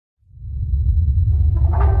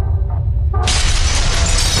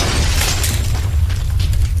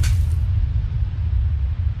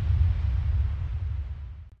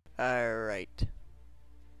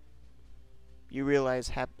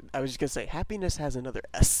guys I was just gonna say happiness has another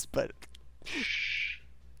S, but Shh.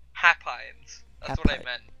 Hapines. That's what I Hapine.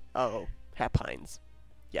 meant. Oh, Hapines.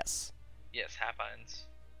 Yes. Yes, Hapines.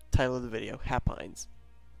 Title of the video: Hapines.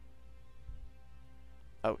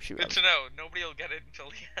 Oh shoot. Good to know. Nobody will get it until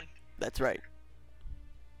the end. That's right.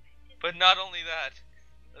 But not only that,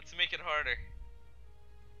 let's make it harder.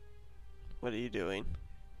 What are you doing?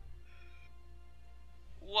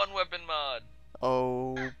 One weapon mod.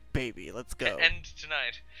 Oh baby, let's go. End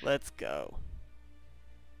tonight. Let's go.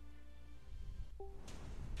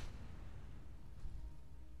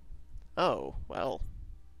 Oh, well.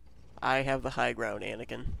 I have the high ground,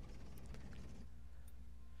 Anakin.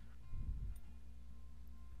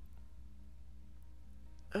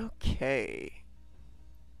 Okay.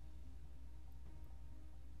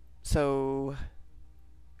 So,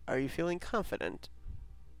 are you feeling confident?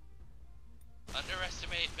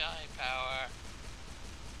 Underestimate my power.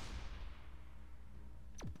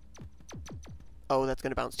 Oh, that's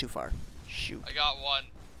gonna bounce too far. Shoot. I got one.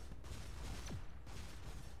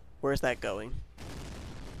 Where's that going?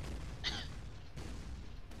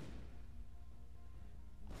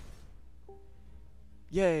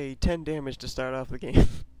 Yay, 10 damage to start off the game.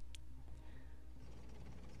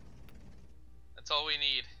 That's all we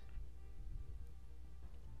need.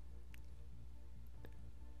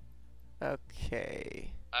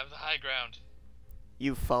 Okay. I have the high ground.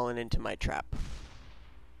 You've fallen into my trap.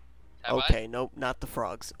 Have Okay, nope, not the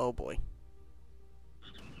frogs. Oh boy.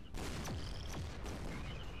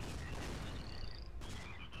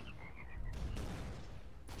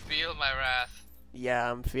 Feel my wrath.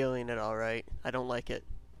 Yeah, I'm feeling it alright. I don't like it.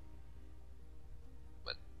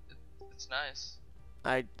 But it's nice.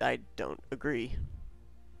 I don't agree.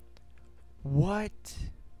 What?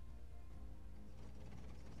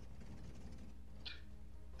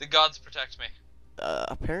 The gods protect me.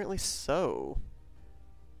 Apparently so.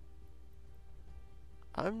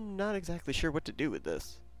 I'm not exactly sure what to do with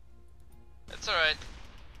this. It's alright.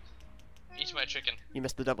 Eat my chicken. You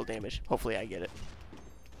missed the double damage. Hopefully I get it.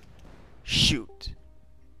 Shoot.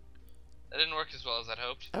 That didn't work as well as I'd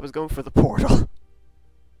hoped. I was going for the portal.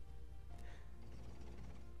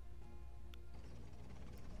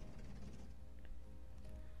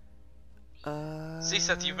 See,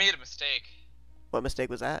 Seth, you've made a mistake. What mistake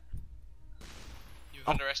was that? You've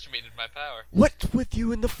Oh. underestimated my power. What's with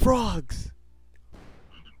you and the frogs?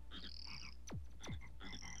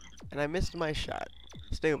 And I missed my shot.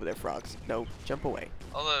 Stay over there, frogs. No, jump away.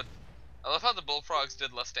 Although, I love how the bullfrogs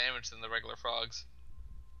did less damage than the regular frogs.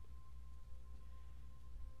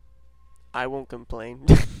 I won't complain.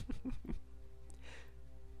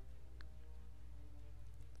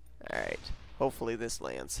 Alright. Hopefully this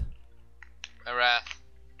lands. My wrath.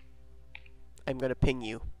 I'm gonna ping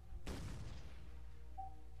you.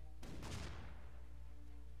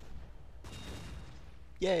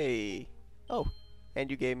 Yay! Oh,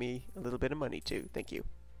 and you gave me a little bit of money too. Thank you.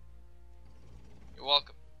 You're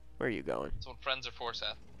welcome. Where are you going? That's what friends are for,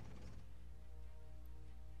 Seth.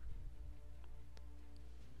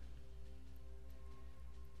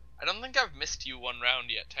 I don't think I've missed you one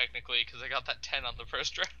round yet, technically, because I got that 10 on the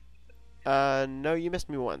first round. No, you missed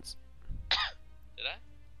me once. Did I?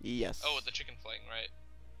 Yes. Oh, with the chicken fling, right?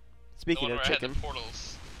 The Speaking one of where I chicken, had the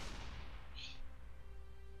portals.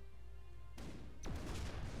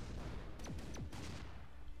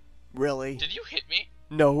 really? Did you hit me?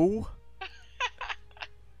 No.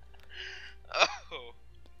 Oh.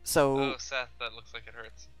 So Oh, Seth, that looks like it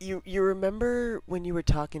hurts. you remember when you were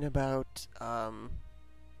talking about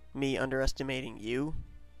me underestimating you?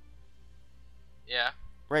 Yeah.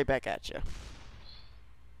 Right back at you.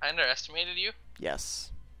 I underestimated you?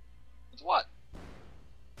 Yes. With what?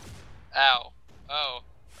 Ow. Oh.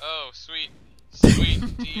 Oh, sweet.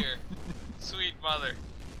 Sweet dear. Sweet mother.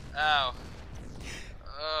 Ow.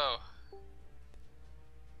 Oh.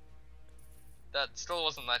 That still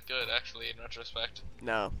wasn't that good, actually, in retrospect.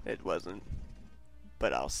 No, it wasn't.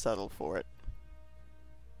 But I'll settle for it.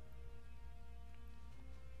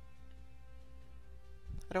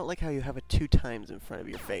 I don't like how you have it 2 times in front of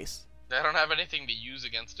your face. I don't have anything to use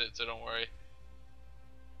against it, so don't worry.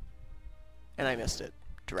 And I missed it.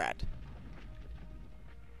 Drat.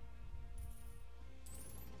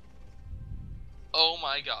 Oh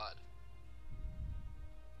my god.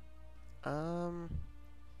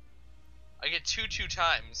 I get 2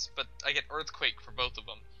 times, but I get Earthquake for both of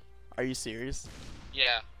them. Are you serious?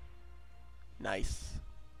 Yeah. Nice.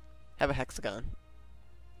 Have a hexagon.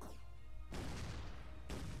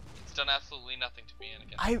 It's done absolutely nothing to me,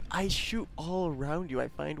 Anakin. I shoot all around you. I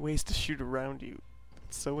find ways to shoot around you.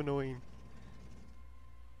 It's so annoying.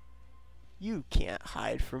 You can't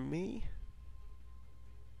hide from me.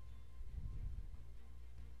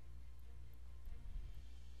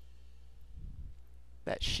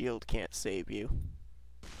 That shield can't save you.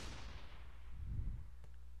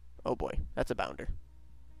 Oh boy, that's a bounder.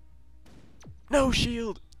 No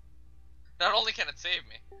shield! Not only can it save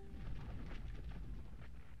me.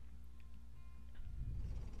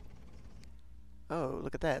 Oh,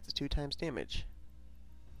 look at that. It's 2 times damage.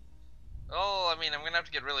 Oh, I mean, I'm gonna have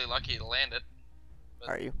to get really lucky to land it. But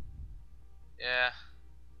Are you? yeah.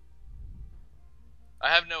 I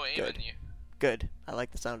have no aim Good. in you. Good. I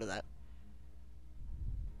like the sound of that.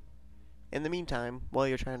 In the meantime, while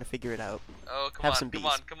you're trying to figure it out, Oh, come have on, some bees.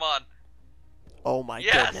 come on, come on. Oh my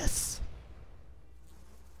Yes! goodness.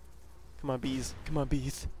 Come on, bees. Come on,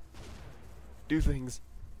 bees. Do things.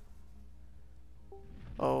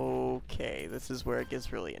 Okay, this is where it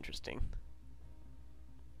gets really interesting.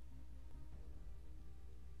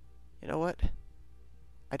 You know what?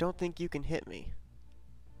 I don't think you can hit me.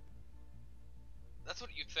 That's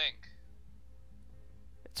what you think.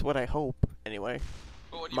 It's what I hope, anyway.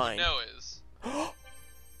 But what you Mine. would know is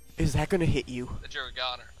Is that gonna hit you? that you're a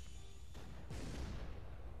goner.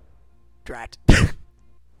 Drat.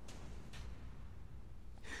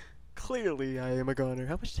 Clearly I am a goner.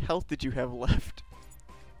 How much health did you have left?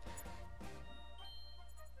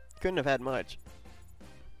 Couldn't have had much.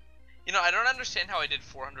 You know, I don't understand how I did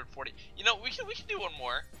 440. You know, we can do one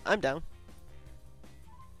more. I'm down.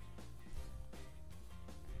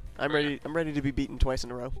 I'm ready to be beaten twice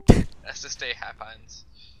in a row. That's to stay Happines.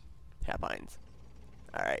 Happines.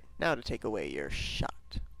 Alright, now to take away your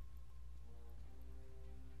shot.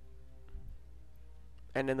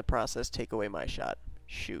 And in the process, take away my shot.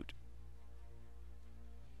 Shoot.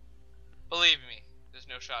 Believe me, there's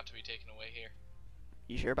no shot to be taken away here.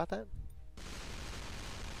 You sure about that?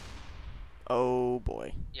 Oh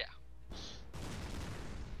boy. Yeah.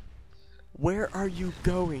 Where are you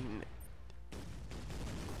going?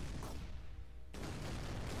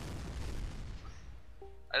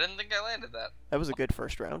 I didn't think I landed that. That was a good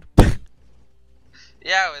first round.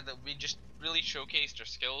 Yeah, we just really showcased our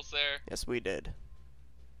skills there. Yes, we did.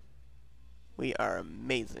 We are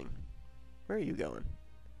amazing. Where are you going?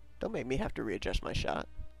 Don't make me have to readjust my shot.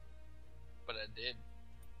 But I did.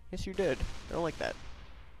 Yes, you did. I don't like that.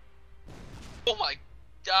 Oh my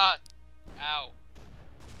god! Ow.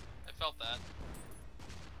 I felt that.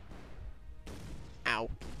 Ow.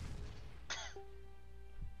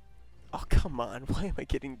 Oh, come on. Why am I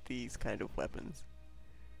getting these kind of weapons?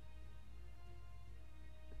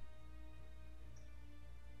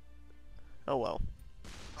 Oh well.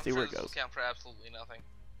 I'm See sure where it this will goes. count for absolutely nothing.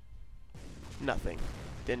 Nothing.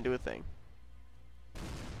 Didn't do a thing.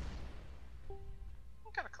 I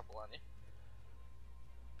got a couple on you.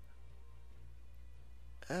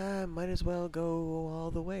 Might as well go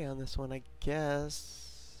all the way on this one, I guess.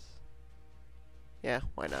 Yeah,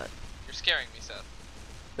 why not? You're scaring me, Seth.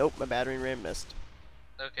 Nope, my battering ram missed.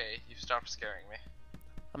 Okay, you stopped scaring me.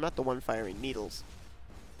 I'm not the one firing needles,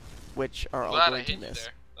 which are all Glad I going to hit you miss.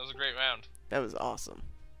 there. That was a great round. That was awesome.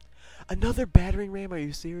 Another battering ram? Are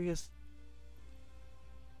you serious?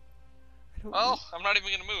 I don't Well, I'm not even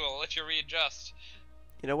gonna move. I'll let you readjust.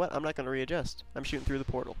 You know what? I'm not going to readjust. I'm shooting through the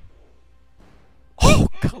portal. Oh,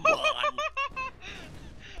 come on!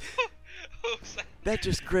 That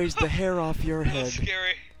just grazed the hair off your That head. was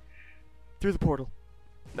scary. Through the portal.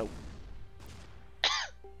 Nope.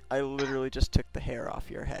 I literally just took the hair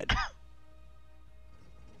off your head.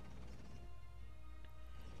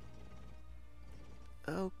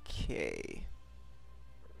 Okay.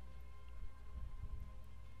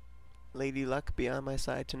 Lady Luck, be on my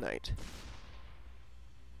side tonight.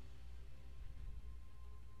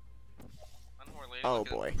 One more lady Oh,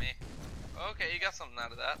 looking boy. at me. Okay, you got something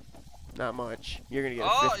out of that. Not much. You're gonna get a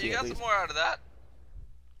Oh, 50 you at got least. some more out of that.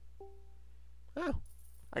 Oh,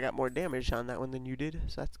 I got more damage on that one than you did,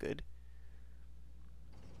 so that's good.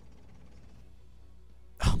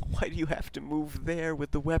 Oh, why do you have to move there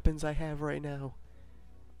with the weapons I have right now?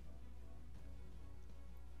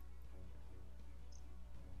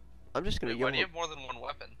 I'm just gonna Wait, go. why do you have more than one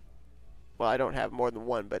weapon? Well, I don't have more than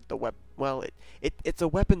one, but the it's a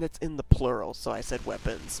weapon that's in the plural, so I said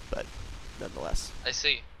weapons, but nonetheless. I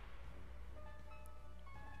see.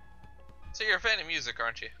 So you're a fan of music,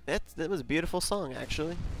 aren't you? That was a beautiful song,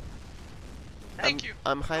 actually. Thank you.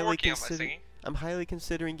 I'm Been highly working on my singing. I'm highly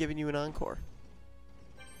considering giving you an encore.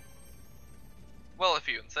 Well, if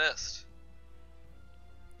you insist.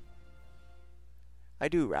 I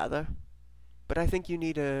do, rather. But I think you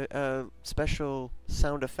need a special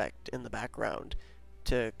sound effect in the background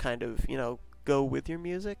to kind of, you know, go with your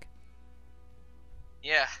music.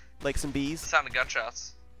 Yeah. Like some bees. Sound of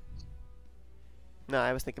gunshots. No,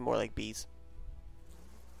 I was thinking more like bees.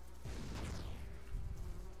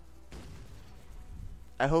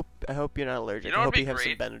 I hope you're not allergic. You know I what'd hope be you have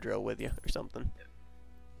some great? Benadryl with you or something.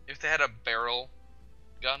 If they had a barrel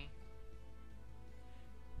gun.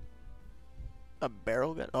 A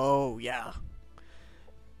barrel gun? Oh yeah.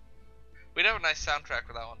 We'd have a nice soundtrack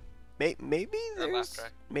for that one. Maybe Or laugh there's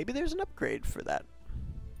track. maybe there's an upgrade for that.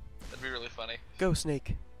 That'd be really funny. Go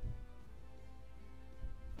Snake.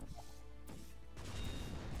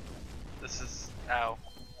 This is ow.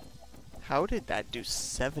 How did that do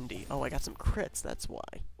 70? Oh, I got some crits. That's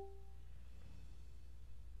why.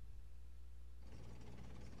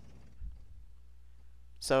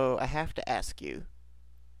 So I have to ask you,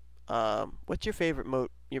 what's your favorite mode?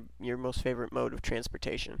 Your most favorite mode of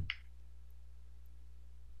transportation?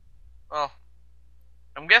 Well,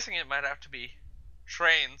 I'm guessing it might have to be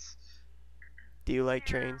trains. Do you like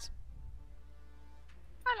trains?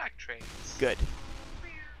 I like trains. Good.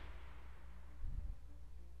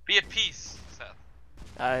 Be at peace, Seth.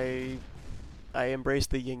 I embrace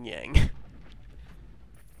the yin yang.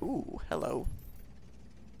 Ooh, hello.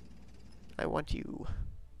 I want you.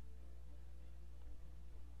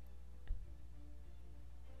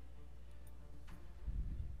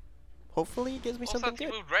 Hopefully it gives me something Seth, good.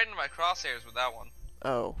 you moved right into my crosshairs with that one.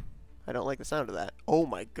 Oh, I don't like the sound of that. Oh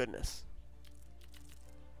my goodness.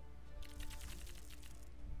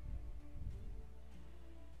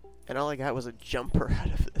 And all I got was a jumper out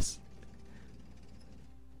of this.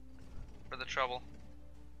 For the trouble.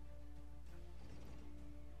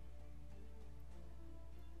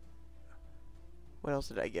 What else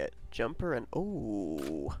did I get? Jumper and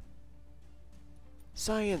oh,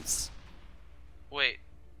 science. Wait,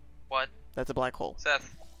 what? That's a black hole.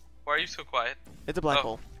 Seth, why are you so quiet? It's a black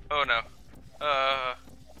hole. Oh no.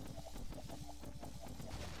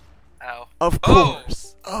 Ow. Of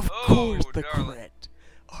course. Of Oh, course the darling. crit.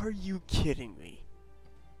 Are you kidding me?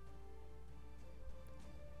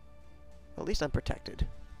 At least I'm protected.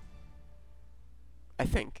 I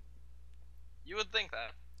think. You would think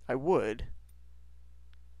that. I would.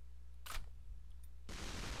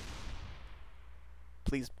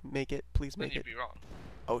 Please make it. Please Then make you'd it. be wrong.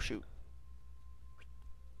 Oh shoot.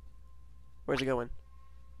 Where's it going?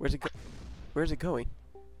 Where's it go? Where's it going?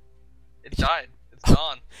 It died. It's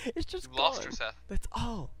gone. It's just You've lost gone. her, Seth. That's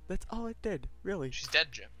all. That's all it did. Really. She's dead,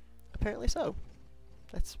 Jim. Apparently so.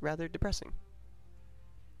 That's rather depressing.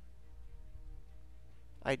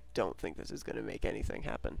 I don't think this is going to make anything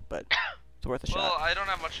happen, but it's worth a Well, shot. I don't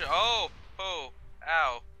have much. Oh,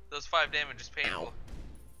 ow. Those 5 damage is painful.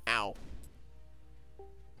 Ow. Ow.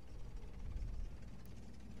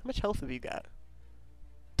 How much health have you got?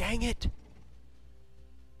 Dang it!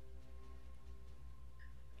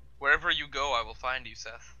 Wherever you go, I will find you,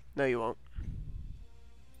 Seth. No, you won't.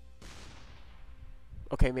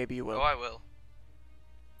 Okay, maybe you will. Oh, I will.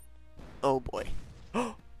 Oh boy.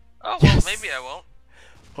 Oh, well, Yes! maybe I won't.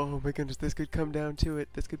 Oh my goodness, this could come down to it.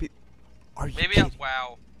 This could be. Are you Maybe kidding?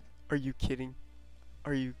 wow. Are you kidding?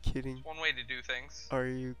 Are you kidding? It's one way to do things. Are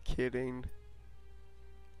you kidding?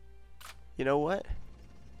 You know what?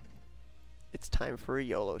 It's time for a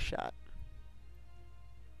YOLO shot.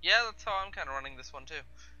 Yeah, that's how I'm kind of running this one, too.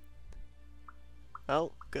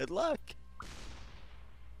 Well, good luck.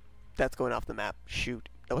 That's going off the map. Shoot.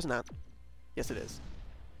 That was not. Yes, it is.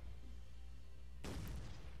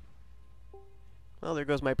 Well, there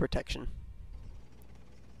goes my protection.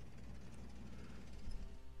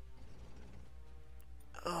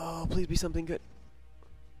 Oh, please be something good.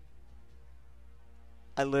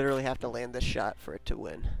 I literally have to land this shot for it to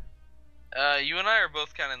win. You and I are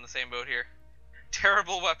both kind of in the same boat here.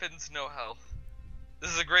 Terrible weapons, no health.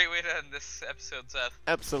 This is a great way to end this episode, Seth.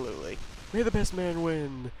 Absolutely. May the best man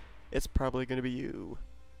win. It's probably going to be you.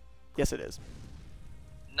 Yes, it is.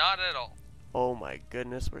 Not at all. Oh my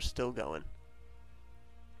goodness, we're still going.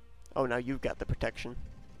 Oh, now you've got the protection.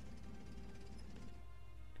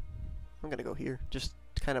 I'm going to go here. Just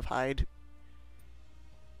to kind of hide.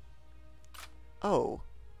 Oh,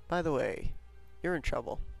 by the way, you're in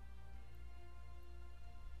trouble.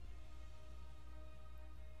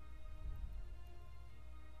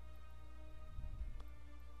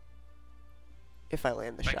 If I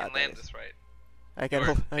land the If shot, I can that land is. this right. I You're in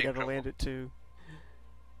gotta big land trouble. it too.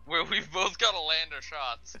 We've both got to land our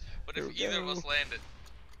shots, but Here if we either of go. us land it...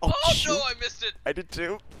 Oh, Oh shoot. no, I missed it! I did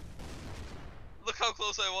too. Look how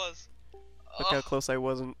close I was. Look how close I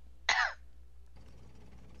wasn't.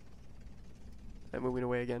 I'm moving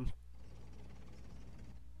away again.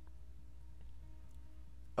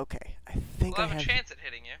 Okay, I think Well, I I have have. a chance at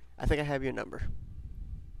hitting you. I think I have your number.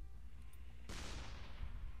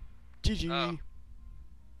 GG. Oh.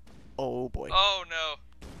 Oh boy. Oh no,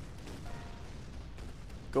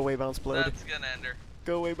 Go away, bounce blowed. that's gonna end her.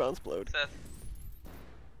 Go away, bounce blowed. Seth,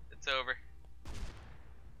 It's over.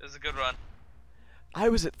 It was a good run. I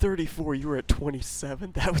was at 34, you were at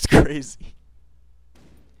 27. That was crazy.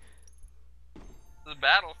 It was a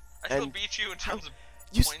battle. I still And beat you in terms of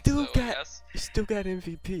You points, still though, got yes. you still got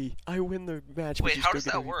MVP. I win the match. Wait, but you how still does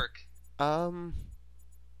get that MVP. work?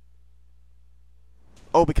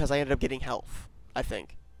 Oh, because I ended up getting health. I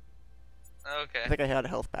think. Okay. I think I had a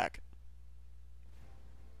health pack.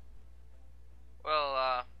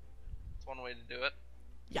 Well, it's one way to do it.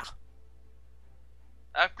 Yeah.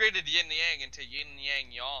 I upgraded Yin Yang into Yin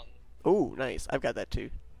Yang Yang. Oh, nice. I've got that too.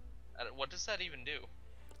 What does that even do?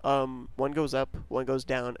 One goes up, one goes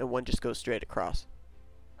down, and one just goes straight across.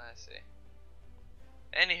 I see.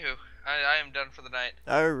 Anywho, I am done for the night.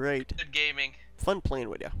 All right. Good gaming. Fun playing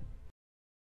with you.